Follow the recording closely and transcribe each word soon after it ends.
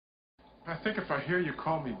I think if I hear you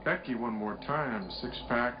call me Becky one more time,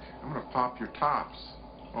 six-pack, I'm gonna pop your tops.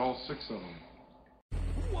 All 6 of them.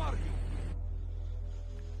 Who are you?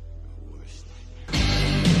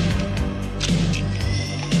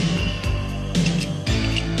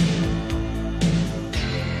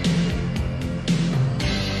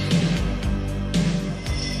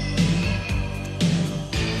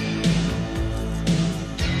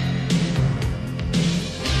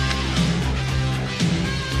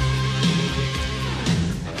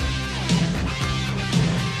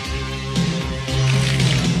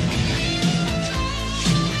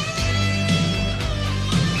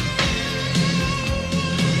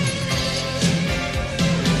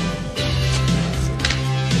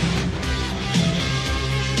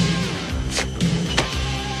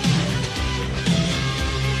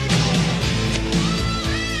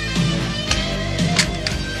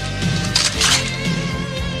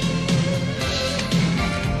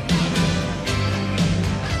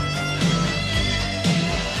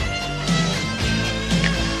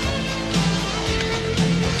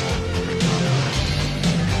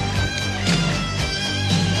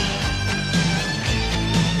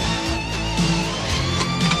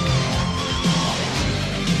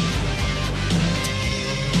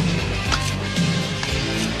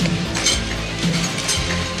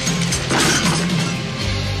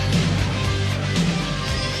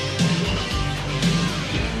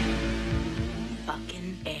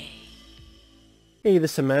 Hey,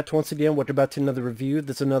 this is Matt. Once again, welcome back to another review.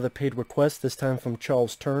 This is another paid request, this time from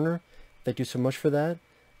Charles Turner. Thank you so much for that.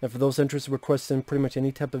 And for those interested in requesting pretty much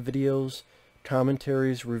any type of videos,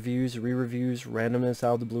 commentaries, reviews, re-reviews, randomness,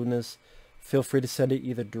 out of the blueness, feel free to send it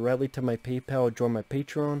either directly to my PayPal or join my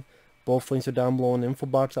Patreon. Both links are down below in the info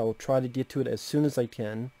box. I will try to get to it as soon as I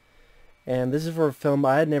can. And this is for a film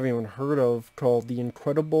I had never even heard of called The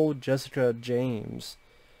Incredible Jessica James.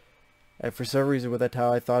 And for some reason with that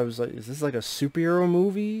title I thought it was like, is this like a superhero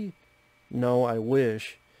movie? No, I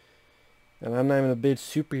wish. And I'm not even a big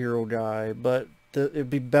superhero guy, but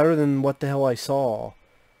it'd be better than what the hell I saw.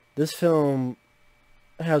 This film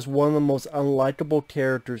has one of the most unlikable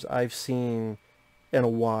characters I've seen in a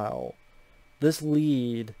while. This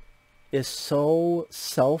lead is so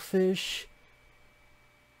selfish.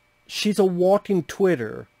 She's a walking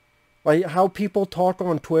Twitter. Like how people talk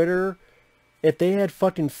on Twitter. If they had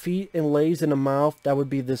fucking feet and legs in a mouth, that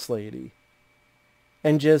would be this lady.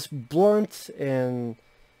 And just blunt and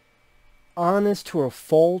honest to her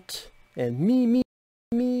fault. And me.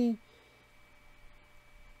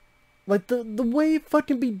 Like the way it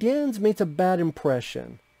fucking begins makes a bad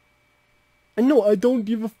impression. And no, I don't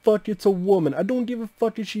give a fuck it's a woman. I don't give a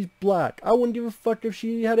fuck if she's black. I wouldn't give a fuck if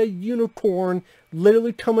she had a unicorn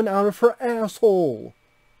literally coming out of her asshole.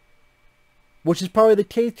 Which is probably the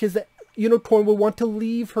case because the unicorn would want to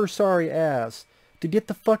leave her sorry ass to get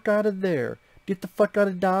the fuck out of there, get the fuck out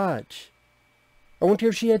of Dodge. I wonder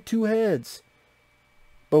if she had 2 heads.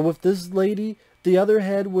 But with this lady, the other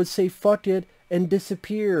head would say fuck it and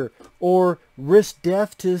disappear, or risk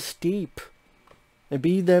death to escape, and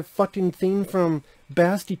be that fucking thing from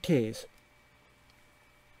Basket Case.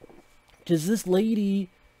 Because this lady,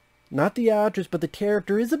 not the actress, but the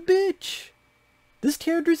character is a bitch. This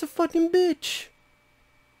character is a fucking bitch.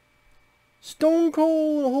 Stone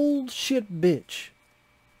cold shit bitch.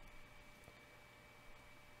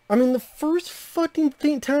 I mean, the first fucking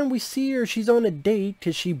time we see her, she's on a date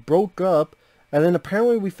because she broke up. And then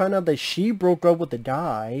apparently we find out that she broke up with the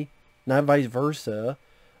guy, not vice versa.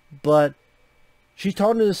 But she's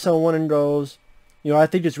talking to someone and goes, you know, I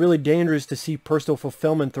think it's really dangerous to see personal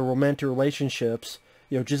fulfillment through romantic relationships.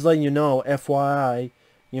 You know, just letting you know, FYI,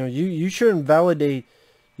 you know, you shouldn't validate,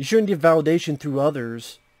 you shouldn't get validation through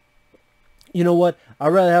others. You know what? I'd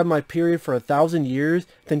rather have my period for 1,000 years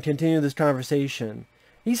than continue this conversation.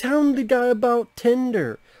 He's hounding the guy about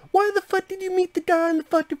Tinder. Why the fuck did you meet the guy in the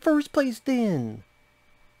fucking first place then?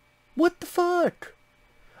 What the fuck?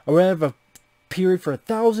 I'd rather have a period for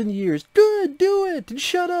 1,000 years. Good, do it, and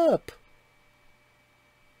shut up.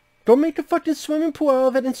 Don't make a fucking swimming pool out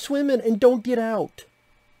of it and swim in and don't get out.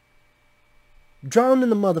 Drown in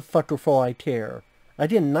the motherfucker for all I care. I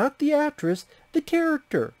did not the actress, the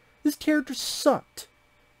character. This character sucked.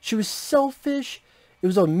 She was selfish. It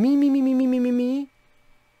was all me.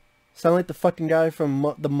 Sound like the fucking guy from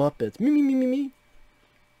the Muppets. Me.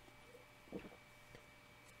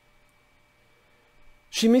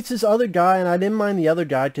 She meets this other guy, and I didn't mind the other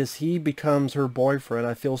guy because he becomes her boyfriend.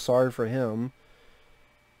 I feel sorry for him.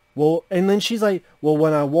 Well, and then she's like, well,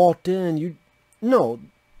 when I walked in, you...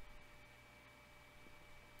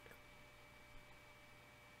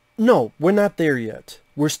 No, we're not there yet.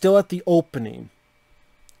 We're still at the opening.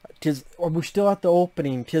 Because we're still at the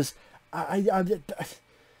opening. Because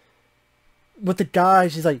with the guy,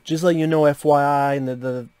 she's like, just let you know, FYI, and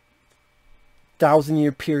the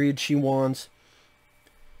 1,000-year period she wants.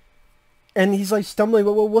 And he's like stumbling,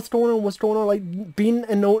 well, what's going on? What's going on? Like, being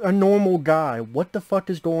a normal guy, what the fuck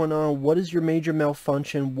is going on? What is your major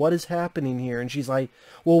malfunction? What is happening here? And she's like,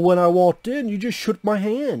 well, when I walked in, you just shook my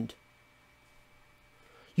hand.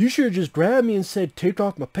 You should have just grabbed me and said, take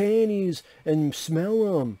off my panties and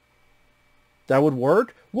smell them. That would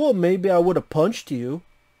work? Well, maybe I would have punched you.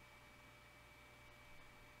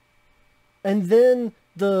 And then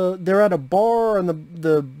they're at a bar, and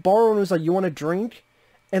the bar owner's like, you want a drink?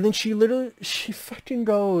 And then she fucking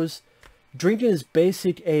goes, drinking is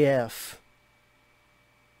basic AF.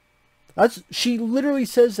 She literally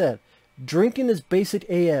says that. Drinking is basic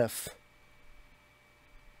AF.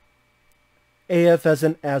 AF as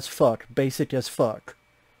in as fuck. Basic as fuck.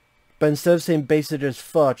 But instead of saying basic as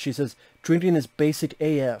fuck, she says, drinking is basic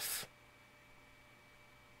AF.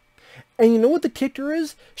 And you know what the kicker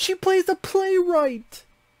is? She plays a playwright.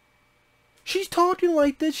 She's talking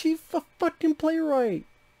like this. She's a fucking playwright.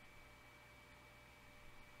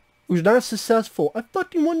 Who's not successful. I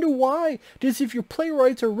fucking wonder why. Just if your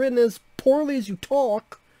playwrights are written as poorly as you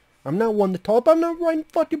talk. I'm not one to talk, but I'm not writing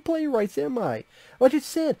fucking playwrights, am I? Like I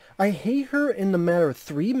said, I hate her in the matter of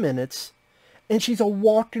 3 minutes, and she's a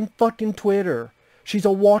walking fucking Twitter. She's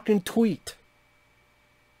a walking tweet.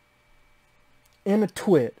 And a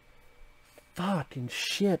twit. Fucking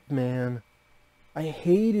shit, man. I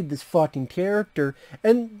hated this fucking character,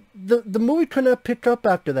 and the movie could not pick up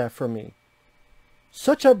after that for me.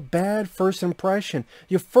 Such a bad first impression.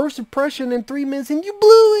 Your first impression in 3 minutes, and you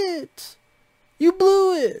blew it! You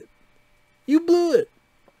blew it! You blew it!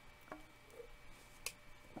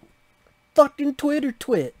 Fucking Twitter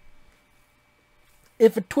twit.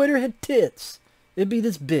 If a Twitter had tits, it'd be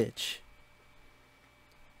this bitch.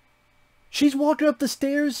 She's walking up the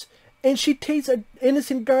stairs, and she takes an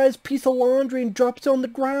innocent guy's piece of laundry and drops it on the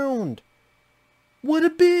ground. What a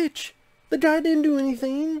bitch! The guy didn't do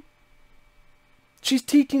anything. She's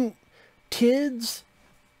teaching kids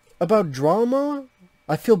about drama.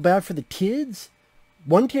 I feel bad for the kids.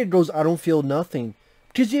 One kid goes, I don't feel nothing.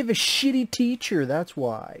 Because you have a shitty teacher, that's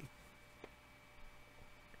why.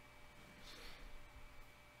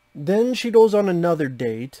 Then she goes on another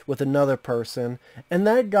date with another person. And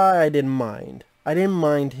that guy I didn't mind. I didn't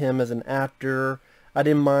mind him as an actor. I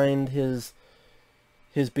didn't mind his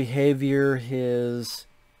behavior, his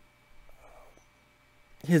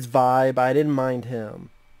vibe. I didn't mind him.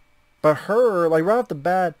 But her, like right off the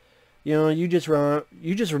bat, you know, you just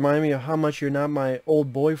remind me of how much you're not my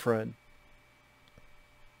old boyfriend.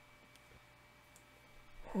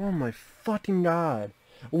 Oh my fucking god.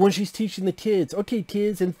 When she's teaching the kids, okay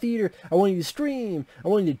kids, in theater, I want you to scream, I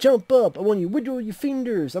want you to jump up, I want you to wiggle your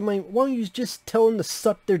fingers. I'm like, why don't you just tell them to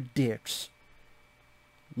suck their dicks?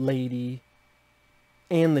 Lady.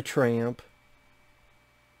 And the tramp.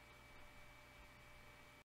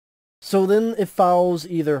 So then it follows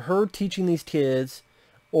either her teaching these kids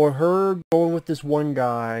or her going with this one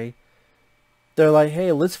guy. They're like,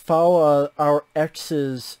 hey, let's follow our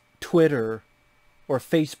ex's Twitter or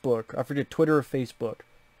Facebook. I forget, Twitter or Facebook.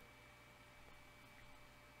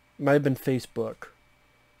 Might have been Facebook.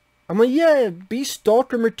 I'm like, yeah, be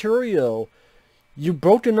stalker material. You've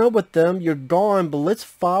broken up with them, you're gone, but let's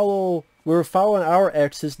follow. We're following our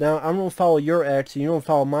exes now. I'm going to follow your ex, and you don't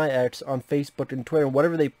follow my ex on Facebook and Twitter.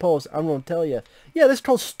 Whatever they post, I'm going to tell you. Yeah, that's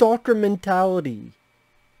called stalker mentality.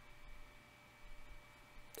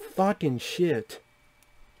 Fucking shit.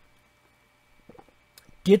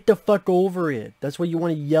 Get the fuck over it. That's what you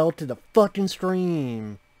want to yell to the fucking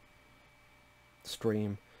stream.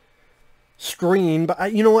 Scream,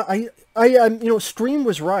 but you know what? I you know, Scream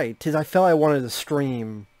was right, because I felt I wanted to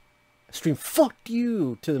stream. Fuck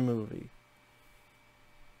you to the movie.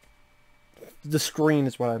 The screen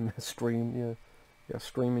is what I meant. Stream, yeah. Yeah,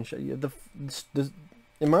 screaming shit. Yeah,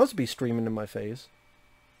 it must be streaming in my face.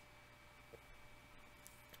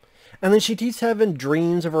 And then she keeps having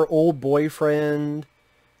dreams of her old boyfriend.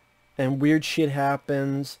 And weird shit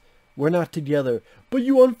happens. We're not together. But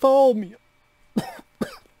you unfollowed me.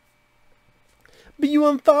 But you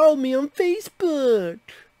unfollowed me on Facebook.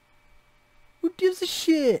 Who gives a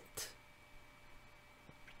shit?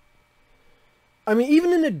 I mean,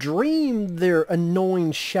 even in a dream, they're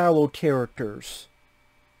annoying, shallow characters.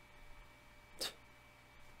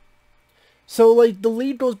 So, like, the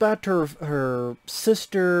lead goes back to her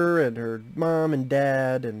sister and her mom and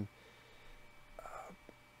dad, and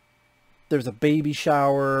there's a baby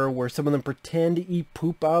shower where some of them pretend to eat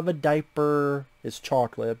poop out of a diaper. It's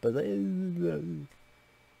chocolate, but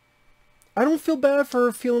I don't feel bad for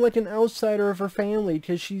her feeling like an outsider of her family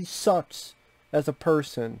because she sucks as a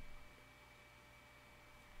person.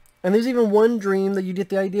 And there's even one dream that you get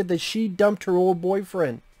the idea that she dumped her old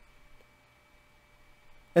boyfriend.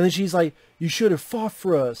 And then she's like, you should have fought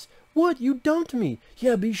for us. What? You dumped me?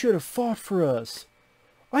 Yeah, but you should have fought for us.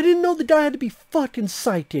 I didn't know the guy had to be fucking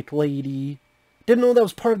psychic, lady. Didn't know that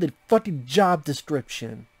was part of the fucking job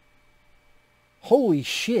description. Holy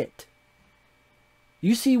shit.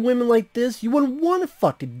 You see women like this, you wouldn't want to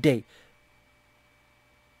fucking date.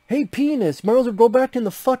 Hey, penis, might as well go back in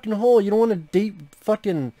the fucking hole. You don't want to date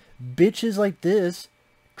fucking bitches like this.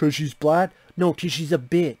 'Cause she's black? No, 'cause she's a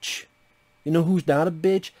bitch. You know who's not a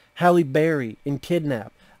bitch? Halle Berry in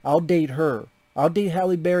Kidnap. I'll date her. I'll date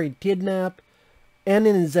Halle Berry in Kidnap and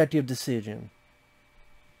in Executive Decision.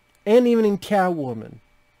 And even in Catwoman.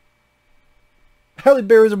 Halle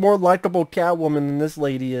Berry's a more likable Catwoman than this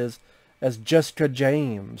lady is as Jessica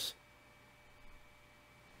James.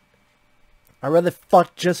 I'd rather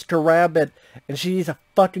fuck Jessica Rabbit and she's a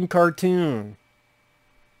fucking cartoon.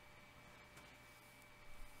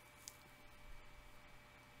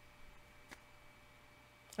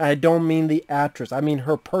 I don't mean the actress. I mean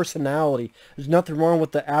her personality. There's nothing wrong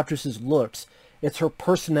with the actress's looks. It's her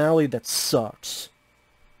personality that sucks.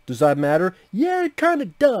 Does that matter? Yeah, it kind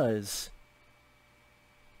of does.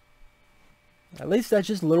 At least that's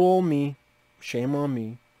just little old me. Shame on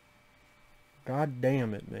me. God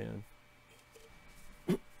damn it, man.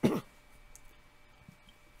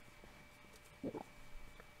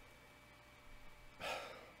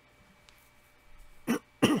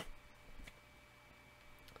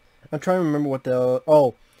 I'm trying to remember what the...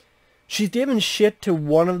 Oh, she's giving shit to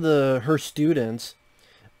one of her students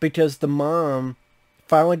because the mom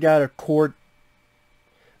finally got her court...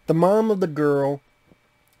 The mom of the girl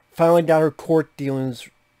finally got her court dealings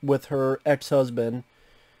with her ex-husband.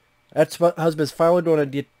 Ex-husband's finally going to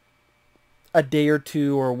get a day or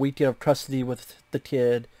two or a weekend of custody with the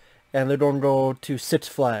kid, and they're going to go to Six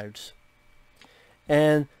Flags.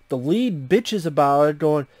 And the lead bitches about it,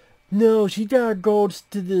 going, no, she gotta go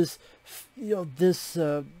to this, you know,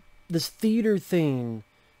 this theater thing.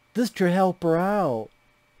 This could help her out.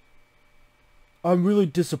 I'm really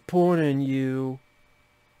disappointed in you.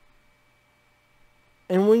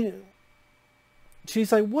 And when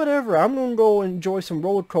she's like, whatever, I'm gonna go enjoy some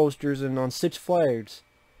roller coasters and on Six Flags.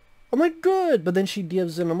 I'm like, good, but then she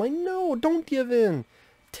gives in. I'm like, no, don't give in.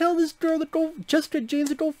 Tell this girl to go, Jessica James,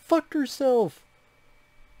 to go fuck herself.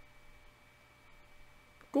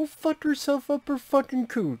 Go fuck herself up her fucking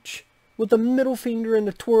cooch. With a middle finger and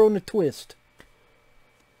a twirl and a twist.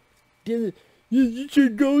 You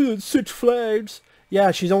should go to Six Flags.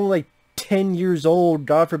 Yeah, she's only like 10 years old.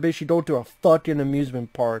 God forbid she go to a fucking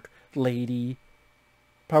amusement park, lady.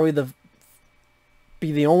 Probably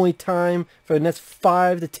be the only time for the next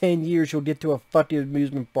 5 to 10 years she'll get to a fucking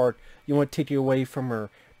amusement park. You want to take it away from her.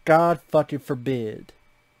 God fucking forbid.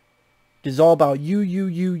 It's all about you.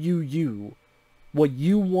 What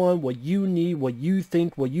you want, what you need, what you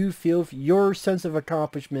think, what you feel, your sense of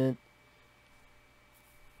accomplishment.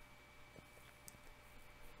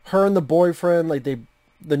 Her and the boyfriend, like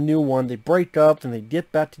the new one, they break up and they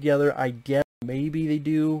get back together. I guess maybe they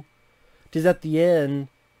do. Because at the end,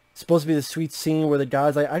 it's supposed to be the sweet scene where the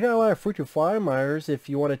guy's like, I got a lot of freaking fly Myers if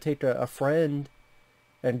you want to take a friend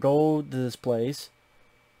and go to this place.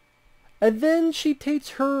 And then she takes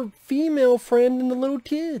her female friend and the little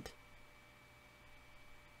kid.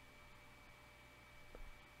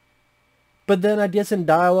 But then I guess in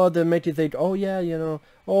dialogue they make you think, oh yeah, you know,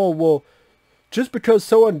 oh well, just because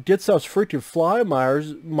someone gets us freaking fly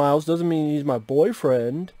miles doesn't mean he's my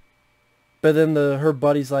boyfriend. But then her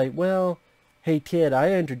buddy's like, well, hey kid,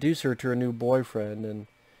 I introduced her to her new boyfriend. And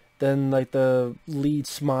then like the lead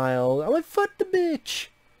smile. I'm like, fuck the bitch.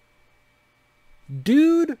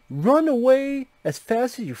 Dude, run away as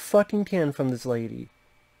fast as you fucking can from this lady.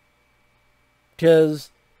 Because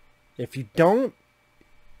if you don't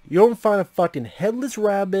find a fucking headless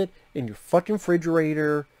rabbit in your fucking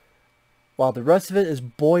refrigerator while the rest of it is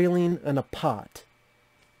boiling in a pot.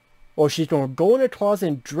 Or she's going to go in her closet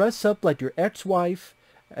and dress up like your ex-wife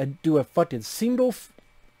and do a fucking single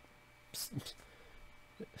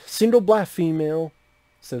black female,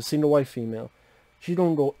 so single white female. She's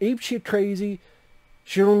going to go apeshit crazy.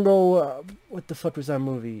 She's going to go, what the fuck was that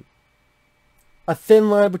movie? A Thin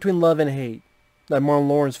Line Between Love and Hate. That Martin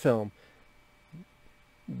Lawrence film.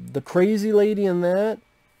 The crazy lady in that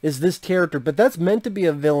is this character, but that's meant to be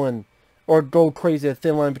a villain or go crazy, a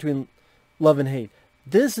thin line between love and hate.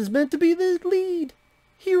 This is meant to be the lead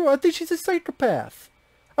hero. I think she's a psychopath.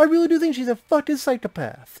 I really do think she's a fucking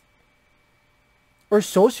psychopath. Or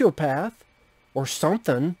sociopath. Or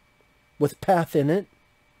something. With path in it.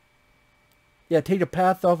 Yeah, take a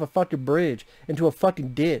path off a fucking bridge. Into a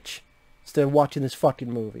fucking ditch. Instead of watching this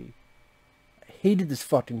fucking movie. I hated this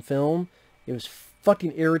fucking film. It was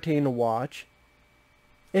fucking irritating to watch.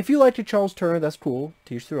 If you liked it, Charles Turner, that's cool.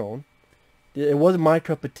 To each their own. It wasn't my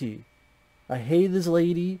cup of tea. I hated this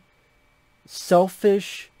lady.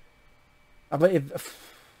 Selfish.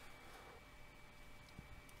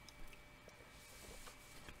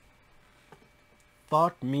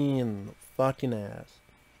 Fuck me in the fucking ass.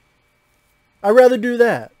 I'd rather do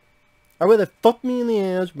that. I'd rather fuck me in the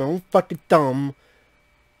ass with my own fucking thumb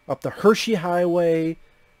up the Hershey Highway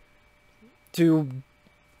to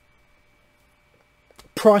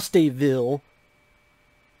Prostateville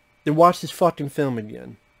than watch this fucking film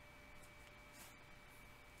again.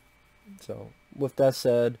 So, with that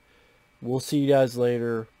said, we'll see you guys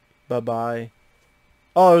later. Bye-bye.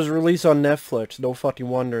 Oh, it was released on Netflix. No fucking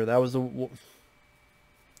wonder. That was the...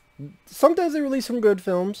 Sometimes they release some good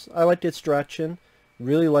films. I liked Extraction.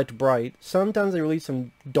 Really liked Bright. Sometimes they release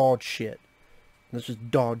some dog shit. This is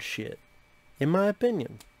dog shit. In my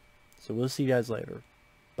opinion. So we'll see you guys later.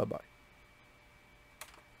 Bye-bye.